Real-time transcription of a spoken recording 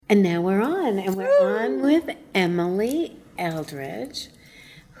And now we're on, and we're on with Emily Eldridge,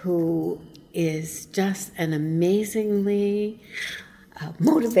 who is just an amazingly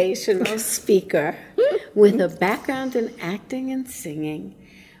motivational speaker with a background in acting and singing,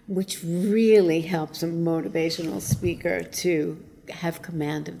 which really helps a motivational speaker to have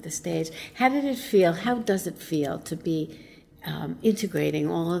command of the stage. How did it feel? How does it feel to be integrating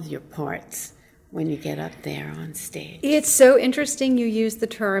all of your parts when you get up there on stage? It's so interesting you use the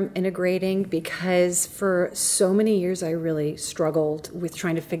term integrating, because for so many years I really struggled with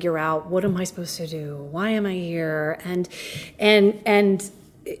trying to figure out, what am I supposed to do? Why am I here? And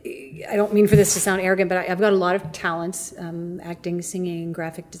I don't mean for this to sound arrogant, but I've got a lot of talents, acting, singing,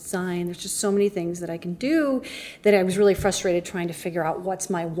 graphic design. There's just so many things that I can do that I was really frustrated trying to figure out what's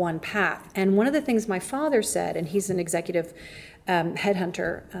my one path. And one of the things my father said, and he's an executive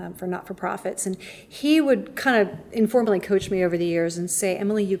headhunter for not-for-profits, and he would kind of informally coach me over the years and say,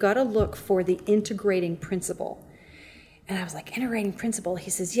 Emily, you got to look for the integrating principle. And I was like, integrating principle? He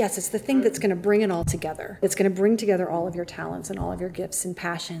says, yes, it's the thing that's going to bring it all together. It's going to bring together all of your talents and all of your gifts and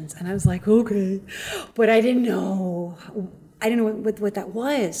passions. And I was like, okay, but I didn't know what that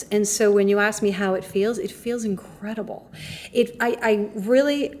was. And so when you ask me how it feels incredible. I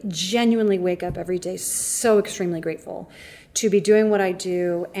really genuinely wake up every day so extremely grateful to be doing what I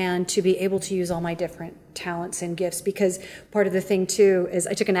do and to be able to use all my different talents and gifts, because part of the thing too is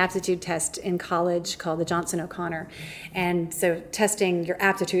I took an aptitude test in college called the Johnson O'Connor, and so testing your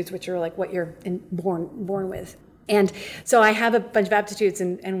aptitudes, which are like what you're born with. And so I have a bunch of aptitudes,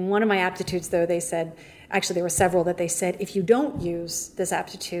 and one of my aptitudes, though, they said, actually there were several that they said, if you don't use this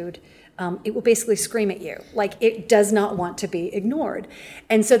aptitude, it will basically scream at you, like it does not want to be ignored.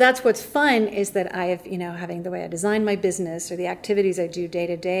 And so that's what's fun, is that I have, having the way I design my business or the activities I do day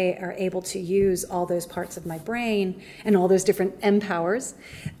to day are able to use all those parts of my brain and all those different M-powers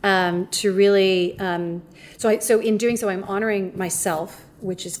to really, so in doing so, I'm honoring myself,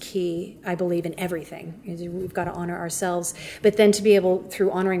 which is key, I believe, in everything. We've got to honor ourselves. But then to be able,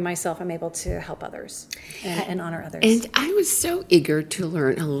 through honoring myself, I'm able to help others and honor others. And I was so eager to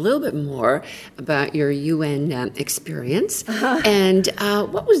learn a little bit more about your UN experience. And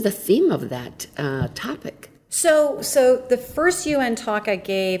what was the theme of that topic? So the first UN talk I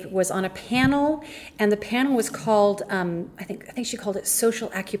gave was on a panel, and the panel was called, I think she called it social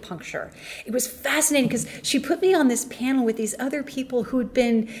acupuncture. It was fascinating because she put me on this panel with these other people who had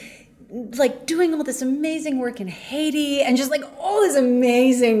been like doing all this amazing work in Haiti and just like all this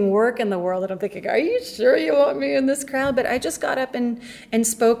amazing work in the world. And I'm thinking, are you sure you want me in this crowd? But I just got up and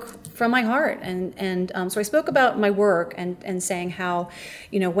spoke from my heart. And so I spoke about my work and saying how,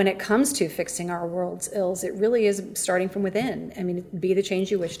 when it comes to fixing our world's ills, it really is starting from within. I mean, be the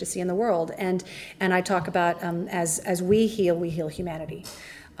change you wish to see in the world. And I talk about as we heal humanity.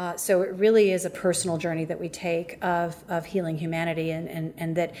 So it really is a personal journey that we take of healing humanity,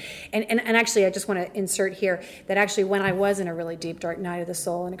 and actually I just want to insert here that actually when I was in a really deep dark night of the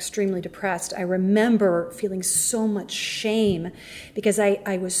soul and extremely depressed, I remember feeling so much shame because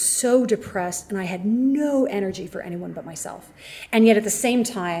I was so depressed and I had no energy for anyone but myself. And yet at the same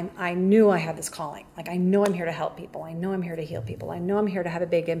time, I knew I had this calling. Like, I know I'm here to help people. I know I'm here to heal people. I know I'm here to have a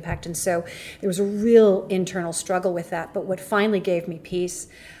big impact. And so there was a real internal struggle with that. But what finally gave me peace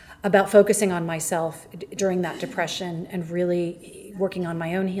about focusing on myself during that depression and really working on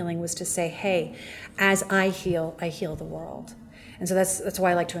my own healing was to say, hey, as I heal the world. And so that's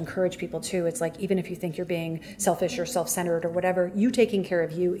why I like to encourage people too. It's like, even if you think you're being selfish or self-centered or whatever, you taking care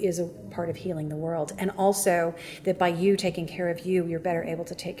of you is a part of healing the world. And also that by you taking care of you, you're better able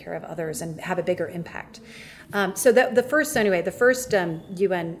to take care of others and have a bigger impact. So the first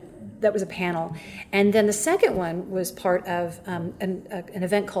UN, that was a panel. And then the second one was part of an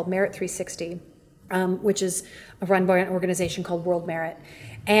event called Merit 360, which is run by an organization called World Merit.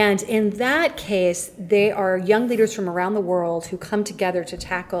 And in that case, they are young leaders from around the world who come together to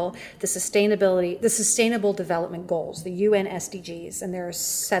tackle the Sustainable Development Goals, the UN SDGs, and there are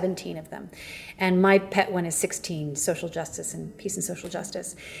 17 of them. And my pet one is 16, social justice and peace and social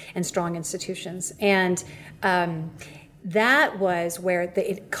justice and strong institutions. And that was where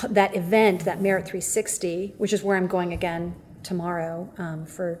that event, that Merit 360, which is where I'm going again tomorrow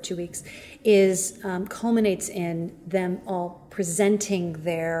for 2 weeks, culminates in them all presenting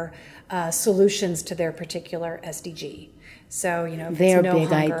their solutions to their particular SDG. So, if it's no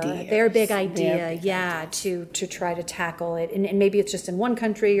hunger, their big idea, to try to tackle it. And maybe it's just in one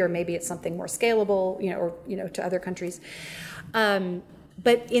country, or maybe it's something more scalable, or to other countries.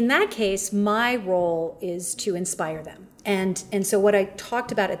 But in that case, my role is to inspire them. And so what I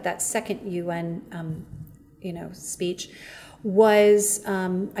talked about at that second UN, speech was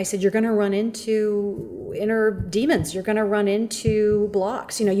I said, you're going to run into inner demons. You're going to run into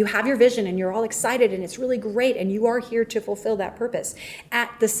blocks. You have your vision and you're all excited and it's really great and you are here to fulfill that purpose.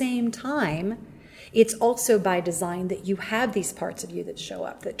 At the same time, it's also by design that you have these parts of you that show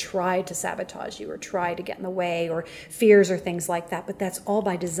up, that try to sabotage you or try to get in the way, or fears or things like that. But that's all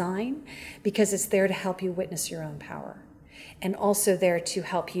by design, because it's there to help you witness your own power, and also there to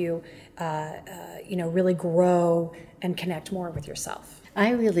help you, really grow and connect more with yourself.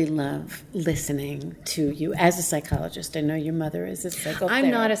 I really love listening to you as a psychologist. I know your mother is a psychotherapist.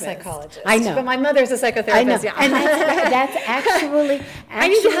 I'm not a psychologist. I know. But my mother's a psychotherapist. I know. Yeah. And that's actually I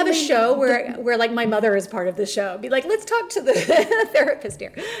need to have a show where like my mother is part of the show. Be like, let's talk to the therapist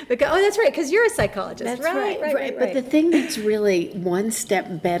here. That's right, because you're a psychologist. That's right. But the thing that's really one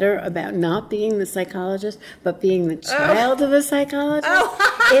step better about not being the psychologist, but being the child of a psychologist,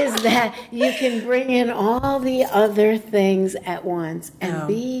 is that you can bring in all the other things at once and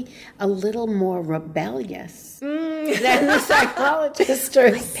be a little more rebellious than the psychologist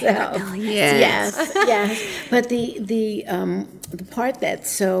herself. Yes. But the part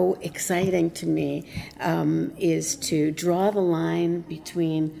that's so exciting to me is to draw the line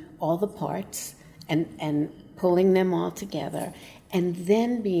between all the parts and pulling them all together, and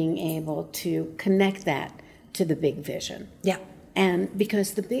then being able to connect that to the big vision. Yeah. And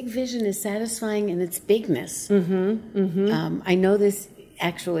because the big vision is satisfying in its bigness. I know this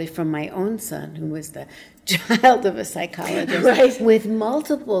actually from my own son, who was the child of a psychologist with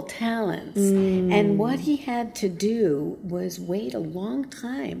multiple talents. And what he had to do was wait a long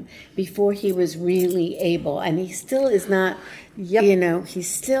time before he was really able. And he still is not, he's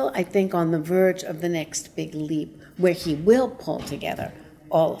still, I think, on the verge of the next big leap where he will pull together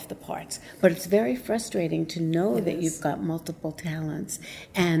all of the parts. But it's very frustrating to know that you've got multiple talents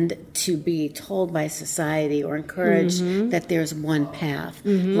and to be told by society or encouraged that there's one path.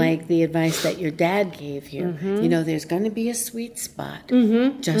 Like the advice that your dad gave you. There's going to be a sweet spot.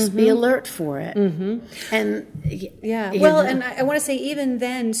 Just be alert for it. And and I want to say even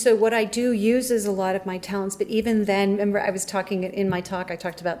then, so what I do use is a lot of my talents, but even then, remember I was talking in my talk, I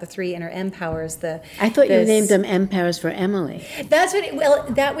talked about the 3 inner M powers. I thought you named them M powers for Emily. That's what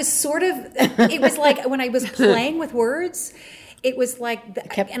that was sort of, it was like when I was playing with words, it was like,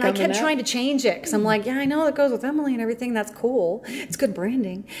 I kept trying to change it because I'm like, I know it goes with Emily and everything. That's cool. It's good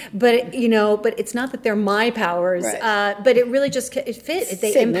branding. But, but it's not that they're my powers. But it really just, it fit.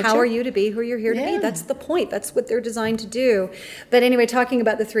 They empower you to be who you're here to be. That's the point. That's what they're designed to do. But anyway, talking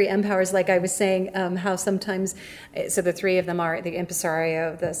about the 3 M powers, like I was saying, how sometimes, so the 3 of them are the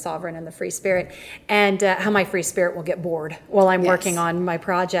impresario, the sovereign, and the free spirit, and how my free spirit will get bored while I'm working on my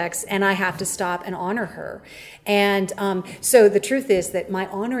projects, and I have to stop and honor her. And so the truth is that my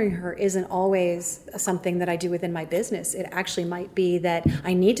honoring her isn't always something that I do within my business. It actually might be that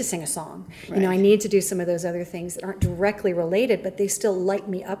I need to sing a song. I need to do some of those other things that aren't directly related, but they still light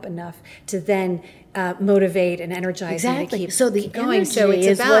me up enough to then motivate and energize me to keep, keep going. So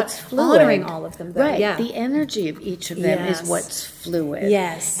it's about what's fluid. Honoring all of them, though. Right. Yeah. The energy of each of them is what's fluid.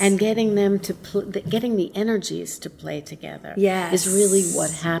 Yes. And getting them to getting the energies to play together is really what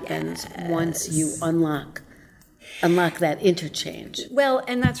happens once you unlock that interchange. Well,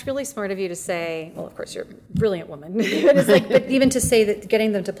 and that's really smart of you to say, well, of course, you're a brilliant woman, but it's like, but even to say that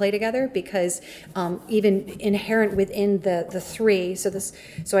getting them to play together, because even inherent within the 3,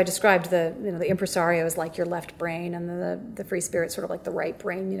 so I described the impresario as like your left brain, and the free spirit sort of like the right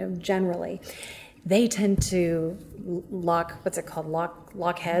brain, generally. They tend to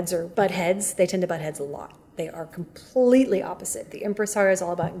lock heads or butt heads. They tend to butt heads a lot. They are completely opposite. The impresario is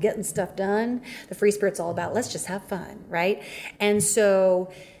all about getting stuff done. The free spirit's all about let's just have fun, right? And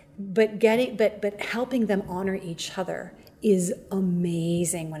so, but helping them honor each other is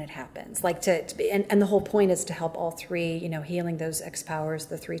amazing when it happens. Like and the whole point is to help all 3, healing those X powers,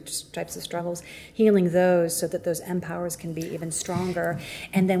 the 3 types of struggles, healing those so that those M powers can be even stronger.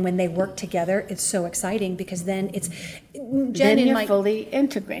 And then when they work together, it's so exciting because then you're fully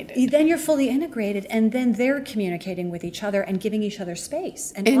integrated. Then you're fully integrated, and then they're communicating with each other and giving each other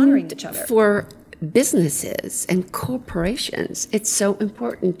space and honoring each other. For businesses and corporations, it's so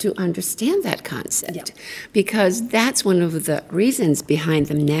important to understand that concept because that's one of the reasons behind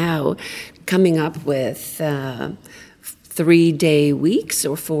them now coming up with 3-day weeks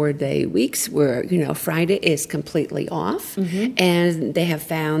or 4-day weeks where, Friday is completely off. And they have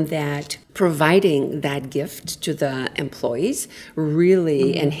found that providing that gift to the employees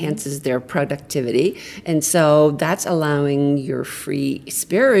really enhances their productivity. And so that's allowing your free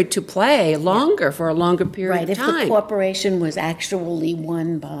spirit to play longer for a longer period Right. of If time. the corporation was actually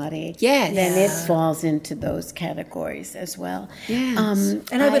one body, Yes. then it falls into those categories as well. Yes.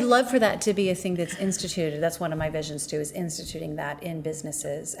 And I would love for that to be a thing that's instituted. That's one of my visions too, is instituting that in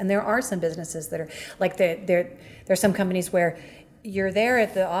businesses. And there are some businesses that are like there's some companies where you're there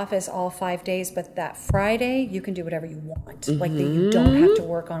at the office all 5 days, but that Friday you can do whatever you want. Like that you don't have to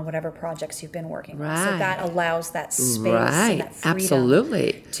work on whatever projects you've been working on. So Right. that allows that space Right. and that freedom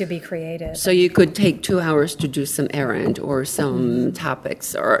Absolutely. to be creative. So you could take 2 hours to do some errand or some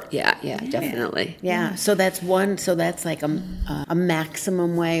topics, or definitely. Yeah, so that's one. So that's like a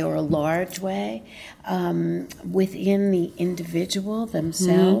maximum way or a large way within the individual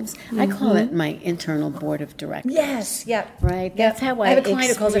themselves. I call it my internal board of directors. Yes, yep. Right. That's how I have a client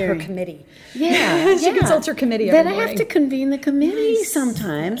who calls it her experience- committee. Yeah, She consults her committee Then every I have morning. to convene the committee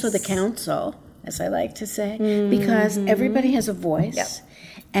sometimes, or the council, as I like to say, because everybody has a voice, Yep.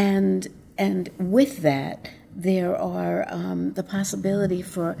 and with that there are the possibility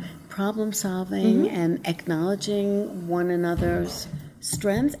for problem solving and acknowledging one another's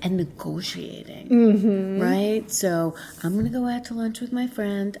strengths and negotiating, right? So I'm going to go out to lunch with my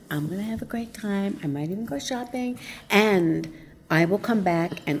friend. I'm going to have a great time. I might even go shopping, and I will come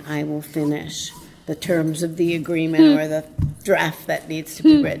back and I will finish the terms of the agreement or the draft that needs to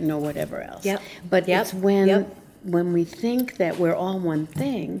be written or whatever else. Yep. But Yep. it's when Yep. when we think that we're all one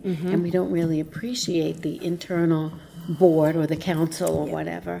thing and we don't really appreciate the internal board or the council or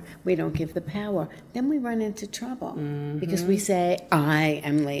whatever, we don't give the power, then we run into trouble because we say, I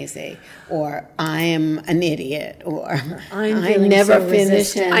am lazy, or I am an idiot, or I'm I feeling never so finish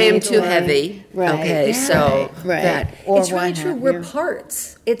resistant. I am too anything." heavy. Right. Okay, Yeah. so right. that Or It's really what true. have We're you.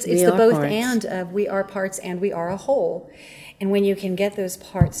 parts. It's We the are both parts. and of we are parts and we are a whole. And when you can get those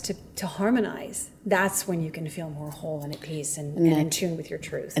parts to harmonize, that's when you can feel more whole and at peace and in tune with your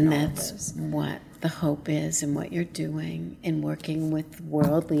truth. And all of that's those. what the hope is, and what you're doing in working with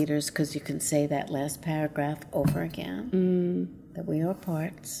world leaders, because you can say that last paragraph over again, that we are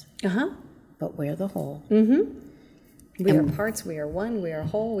parts, but we're the whole. We are parts, we are one, we are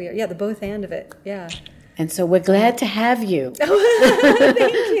whole, we are, the both and of it. Yeah. And so we're glad to have you.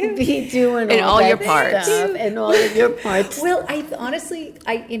 Be doing In all that your parts. stuff and all of your parts. Well, I honestly,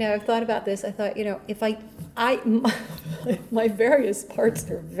 I've thought about this. I thought, if my various parts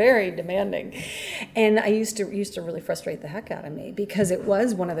are very demanding, and I used to really frustrate the heck out of me because it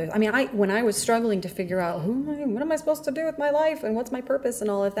was one of those. I mean, when I was struggling to figure out what am I supposed to do with my life and what's my purpose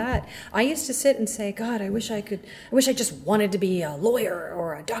and all of that, I used to sit and say, God, I wish I just wanted to be a lawyer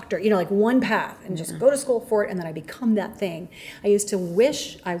or a doctor, like one path and just go to school for it, and then I become that thing. I used to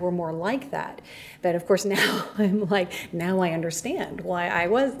wish I were more like that. But of course now I'm like, now I understand why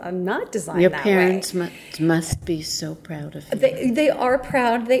I'm not designed Your that parents way. must be so proud of you. They are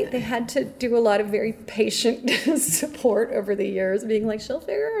proud. They had to do a lot of very patient support over the years, being like, she'll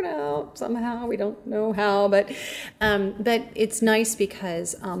figure it out somehow. We don't know how, but it's nice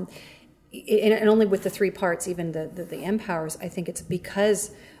because, and only with the 3 parts, even the empowers, I think it's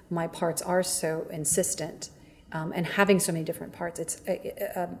because my parts are so insistent, and having so many different parts, it's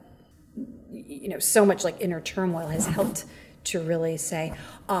so much like inner turmoil has helped to really say,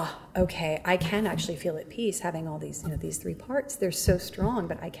 okay, I can actually feel at peace having all these, these 3 parts. They're so strong,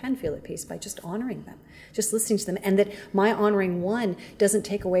 but I can feel at peace by just honoring them, just listening to them, and that my honoring one doesn't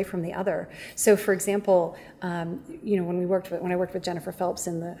take away from the other. So, for example, when I worked with Jennifer Phelps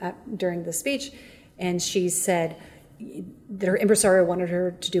during the speech, and she said that her impresario wanted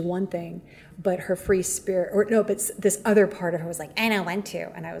her to do one thing, but her free spirit, but this other part of her was like, I don't want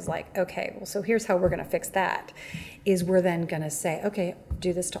to. And I was like, okay, well, so here's how we're going to fix that, is we're then going to say, okay,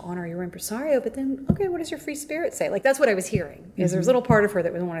 do this to honor your impresario, but then, okay, what does your free spirit say? Like, that's what I was hearing, is there's a little part of her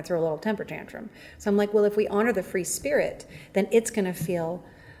that would want to throw a little temper tantrum. So I'm like, well, if we honor the free spirit, then it's going to feel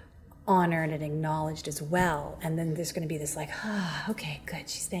honored and acknowledged as well, and then there's going to be this like, okay, good,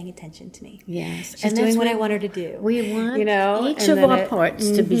 she's paying attention to me. Yes, she's doing what I want her to do. We want each and of then our parts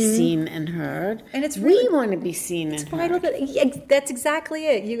to be seen and heard, and it's we really, want to be seen and heard. That's exactly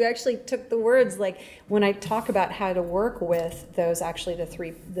it. You actually took the words, like when I talk about how to work with those, actually the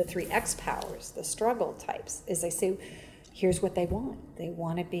three X powers, the struggle types, is I say, here's what they want. They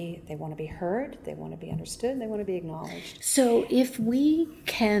want to be heard, they want to be understood, they want to be acknowledged. So if we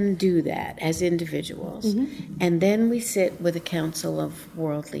can do that as individuals, and then we sit with a council of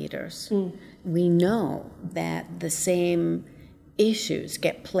world leaders, we know that the same issues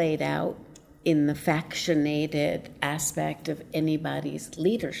get played out in the factionated aspect of anybody's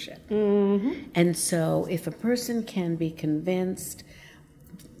leadership. And so if a person can be convinced,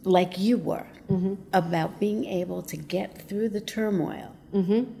 like you were, about being able to get through the turmoil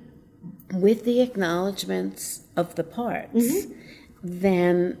with the acknowledgments of the parts,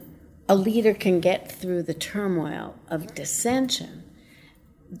 then a leader can get through the turmoil of dissension.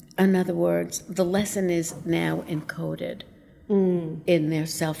 In other words, the lesson is now encoded in their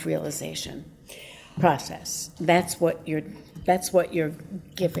self-realization process. That's what you're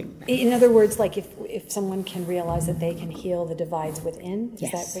giving them. In other words, like if someone can realize that they can heal the divides within,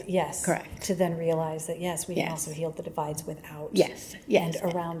 Yes. Yes, Correct. To then realize that yes, we can Yes. also heal the divides without, Yes. and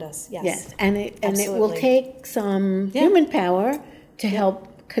around us, yes, Yes, and it will Absolutely. take some Yeah. human power to help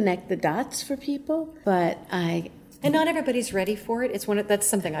connect the dots for people, but And not everybody's ready for it. That's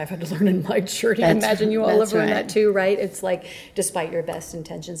something I've had to learn in my journey. I That's- imagine you all have that's learned right. that too, right? It's like, despite your best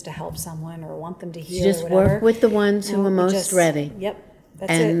intentions to help someone or want them to heal, just or whatever, work with the ones who no, are most just- ready. Yep,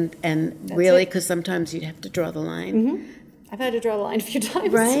 that's it. And That's really, it. because sometimes you'd have to draw the line. I've had to draw the line a few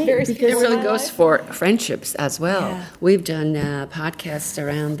times. Right, Various because people It in really my goes life. for friendships as well. Yeah. We've done podcasts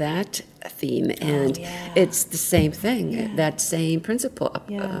around that theme, and yeah. it's the same thing. That same principle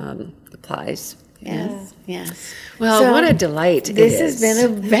Yeah. applies. Yes, yes. Well, So, what a delight This it has is. been a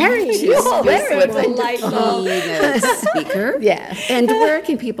very Delightful. keynote speaker. Yes. And where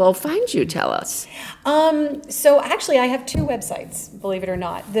can people find you? Tell us. So actually, I have 2 websites, believe it or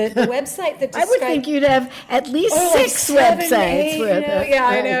not. The website that I would think you'd have at least like 6 7, websites. 8, with it. yeah,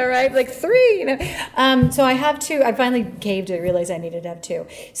 I Right. know, right? Like 3, So I have 2. I finally caved to realize I needed to have 2.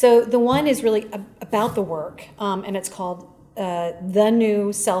 So the one is really about the work, and it's called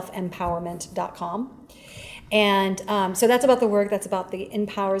thenewselfempowerment.com. And so that's about the work, that's about the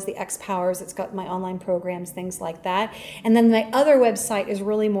empowers, the X-powers, it's got my online programs, things like that. And then my other website is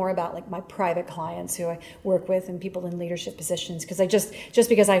really more about like my private clients who I work with and people in leadership positions, because just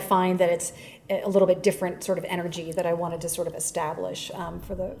because I find that it's a little bit different sort of energy that I wanted to sort of establish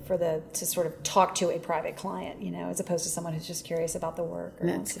to sort of talk to a private client, as opposed to someone who's just curious about the work. Or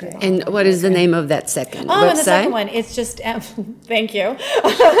wants to do the And online what is the program. name of that second Oh, website? and the second one, it's just, thank you,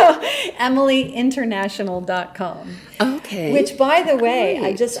 EmilyInternational.com. Okay. Which, by the way,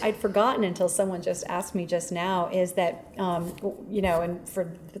 Great. I'd forgotten until someone just asked me just now, is that, and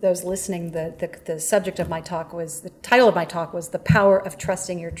for those listening, the subject of my talk the title of my talk was The Power of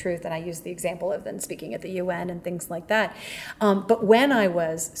Trusting Your Truth, and I used the example of then speaking at the UN and things like that. But when I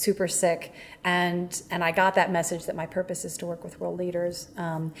was super sick and I got that message that my purpose is to work with world leaders,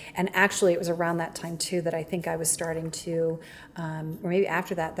 and actually it was around that time too that I think I was starting to, or maybe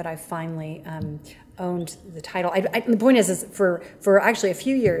after that I finally owned the title. The point is for actually a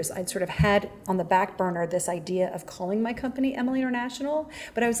few years, I'd sort of had on the back burner this idea of calling my company Emily International,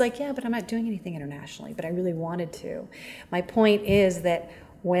 but I was like, yeah, but I'm not doing anything internationally, but I really wanted to. My point is that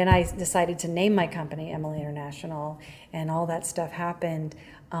when I decided to name my company Emily International and all that stuff happened,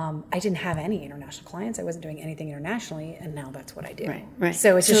 I didn't have any international clients. I wasn't doing anything internationally, and now that's what I do. Right.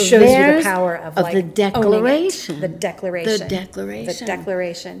 So it just shows you the there's power of the like declaration. owning it. The declaration. The declaration. The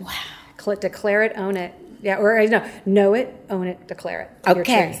declaration. Wow. Declare it, own it. Yeah, or no, know it, own it, declare it. Your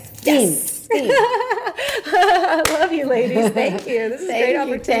Okay. truth. Yes. I love you, ladies. Thank you. This is a great Thank you.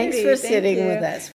 opportunity. Thanks for Thank sitting you. with us.